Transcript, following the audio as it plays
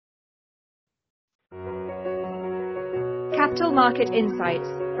Capital Market Insights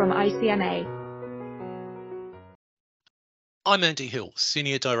from ICMA. I'm Andy Hill,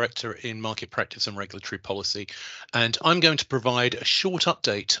 Senior Director in Market Practice and Regulatory Policy, and I'm going to provide a short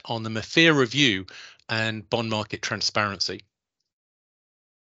update on the MiFIR review and bond market transparency.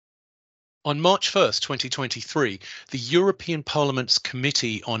 On March 1st, 2023, the European Parliament's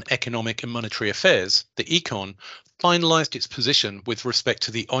Committee on Economic and Monetary Affairs, the ECON, finalised its position with respect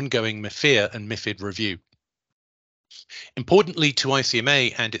to the ongoing MiFIR and MiFID review. Importantly to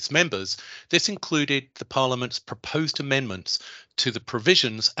ICMA and its members, this included the Parliament's proposed amendments to the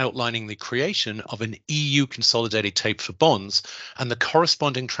provisions outlining the creation of an EU consolidated tape for bonds and the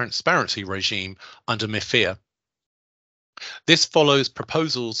corresponding transparency regime under MiFIR. This follows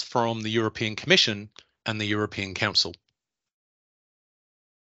proposals from the European Commission and the European Council.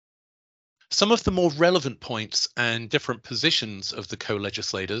 Some of the more relevant points and different positions of the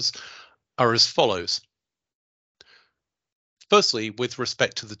co-legislators are as follows. Firstly, with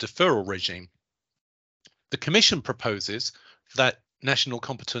respect to the deferral regime, the Commission proposes that national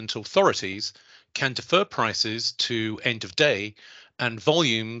competent authorities can defer prices to end of day and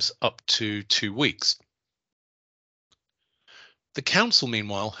volumes up to 2 weeks. The Council,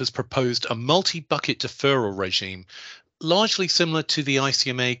 meanwhile, has proposed a multi-bucket deferral regime, largely similar to the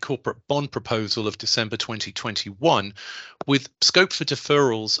ICMA corporate bond proposal of December 2021, with scope for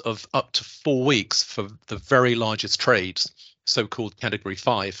deferrals of up to 4 weeks for the very largest trades, so-called Category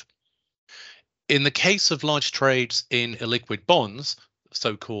 5. In the case of large trades in illiquid bonds,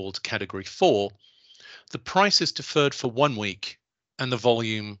 so-called Category 4, the price is deferred for 1 week and the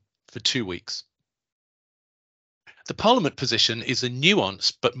volume for 2 weeks. The Parliament position is a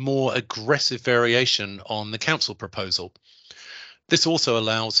nuanced but more aggressive variation on the Council proposal. This also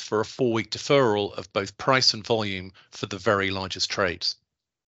allows for a 4-week deferral of both price and volume for the very largest trades.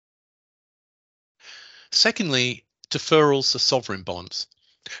 Secondly, deferrals for sovereign bonds.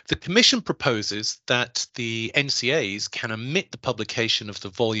 The Commission proposes that the NCAs can omit the publication of the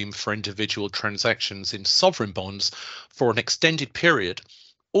volume for individual transactions in sovereign bonds for an extended period,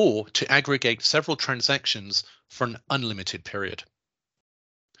 or to aggregate several transactions for an unlimited period.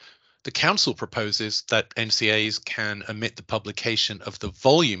 The Council proposes that NCAs can omit the publication of the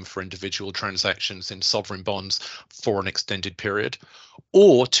volume for individual transactions in sovereign bonds for an extended period,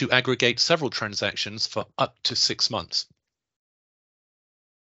 or to aggregate several transactions for up to 6 months.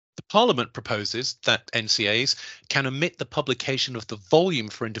 The Parliament proposes that NCAs can omit the publication of the volume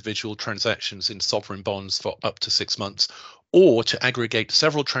for individual transactions in sovereign bonds for up to 6 months, or to aggregate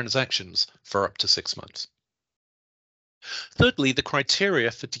several transactions for up to 6 months. Thirdly, the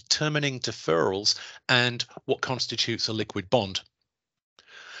criteria for determining deferrals and what constitutes a liquid bond.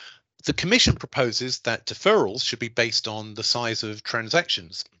 The Commission proposes that deferrals should be based on the size of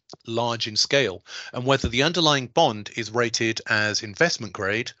transactions, large in scale, and whether the underlying bond is rated as investment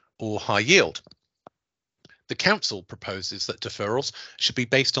grade or high yield. The Council proposes that deferrals should be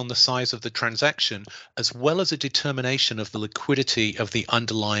based on the size of the transaction as well as a determination of the liquidity of the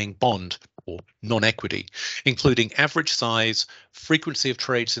underlying bond or non-equity, including average size, frequency of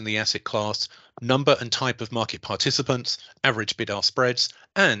trades in the asset class, number and type of market participants, average bid-ask spreads,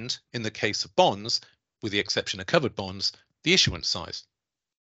 and, in the case of bonds, with the exception of covered bonds, the issuance size.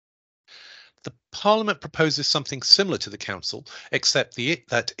 The Parliament proposes something similar to the Council, except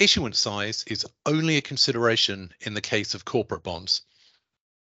that issuance size is only a consideration in the case of corporate bonds.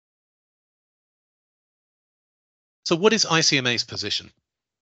 So what is ICMA's position?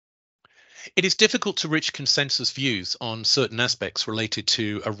 It is difficult to reach consensus views on certain aspects related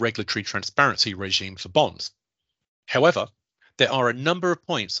to a regulatory transparency regime for bonds. However, there are a number of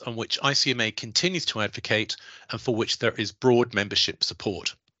points on which ICMA continues to advocate and for which there is broad membership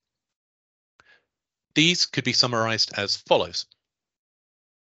support. These could be summarised as follows.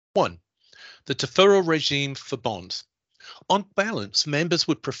 1. The deferral regime for bonds. On balance, members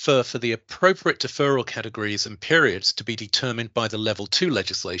would prefer for the appropriate deferral categories and periods to be determined by the Level 2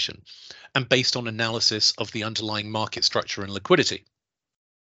 legislation and based on analysis of the underlying market structure and liquidity.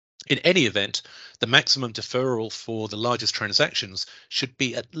 In any event, the maximum deferral for the largest transactions should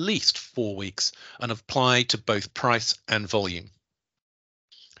be at least 4 weeks and apply to both price and volume.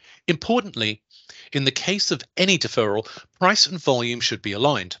 Importantly, in the case of any deferral, price and volume should be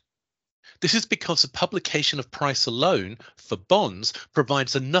aligned. This is because the publication of price alone for bonds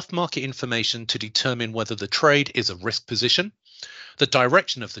provides enough market information to determine whether the trade is a risk position, the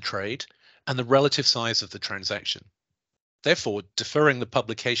direction of the trade, and the relative size of the transaction. Therefore, deferring the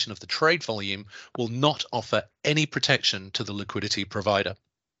publication of the trade volume will not offer any protection to the liquidity provider.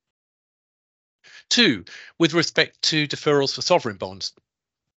 2. With respect to deferrals for sovereign bonds.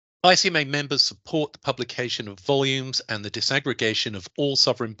 ICMA members support the publication of volumes and the disaggregation of all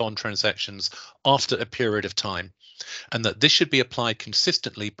sovereign bond transactions after a period of time, and that this should be applied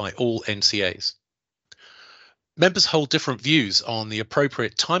consistently by all NCAs. Members hold different views on the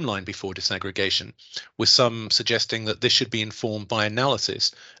appropriate timeline before disaggregation, with some suggesting that this should be informed by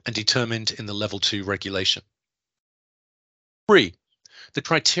analysis and determined in the Level 2 regulation. 3. The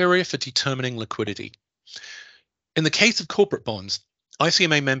criteria for determining liquidity. In the case of corporate bonds,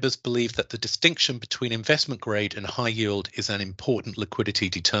 ICMA members believe that the distinction between investment grade and high yield is an important liquidity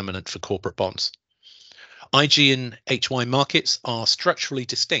determinant for corporate bonds. IG and HY markets are structurally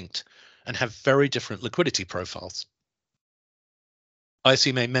distinct and have very different liquidity profiles.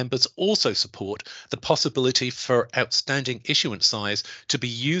 ICMA members also support the possibility for outstanding issuance size to be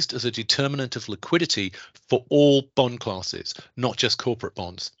used as a determinant of liquidity for all bond classes, not just corporate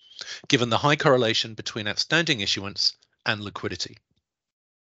bonds, given the high correlation between outstanding issuance and liquidity.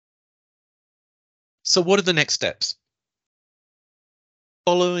 So what are the next steps?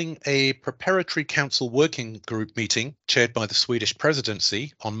 Following a preparatory council working group meeting chaired by the Swedish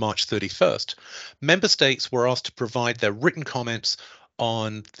presidency on March 31st, member states were asked to provide their written comments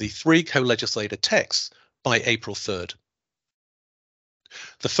on the 3 co-legislator texts by April 3rd.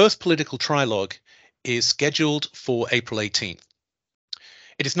 The first political trilogue is scheduled for April 18th.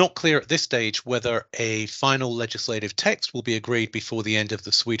 It is not clear at this stage whether a final legislative text will be agreed before the end of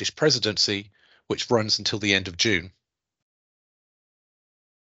the Swedish presidency, which runs until the end of June.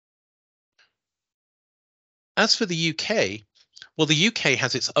 As for the UK, well, the UK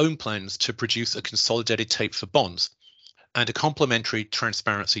has its own plans to produce a consolidated tape for bonds and a complementary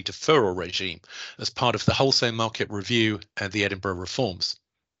transparency deferral regime as part of the wholesale market review and the Edinburgh reforms.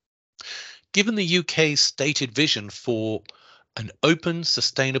 Given the UK's stated vision for an open,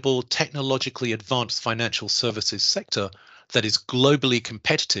 sustainable, technologically advanced financial services sector that is globally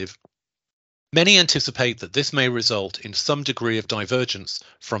competitive, many anticipate that this may result in some degree of divergence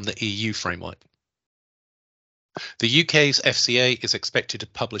from the EU framework. The UK's FCA is expected to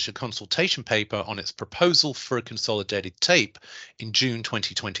publish a consultation paper on its proposal for a consolidated tape in June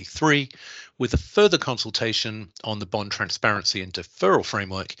 2023, with a further consultation on the bond transparency and deferral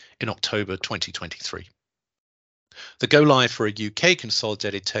framework in October 2023. The go live for a UK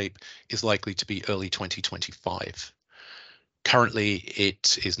consolidated tape is likely to be early 2025. Currently,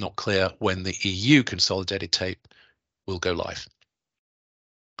 it is not clear when the EU consolidated tape will go live.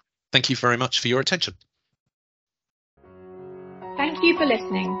 Thank you very much for your attention. Thank you for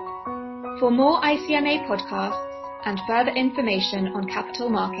listening. For more ICMA podcasts and further information on capital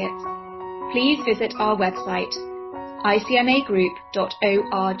markets, please visit our website,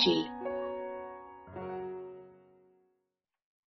 icmagroup.org.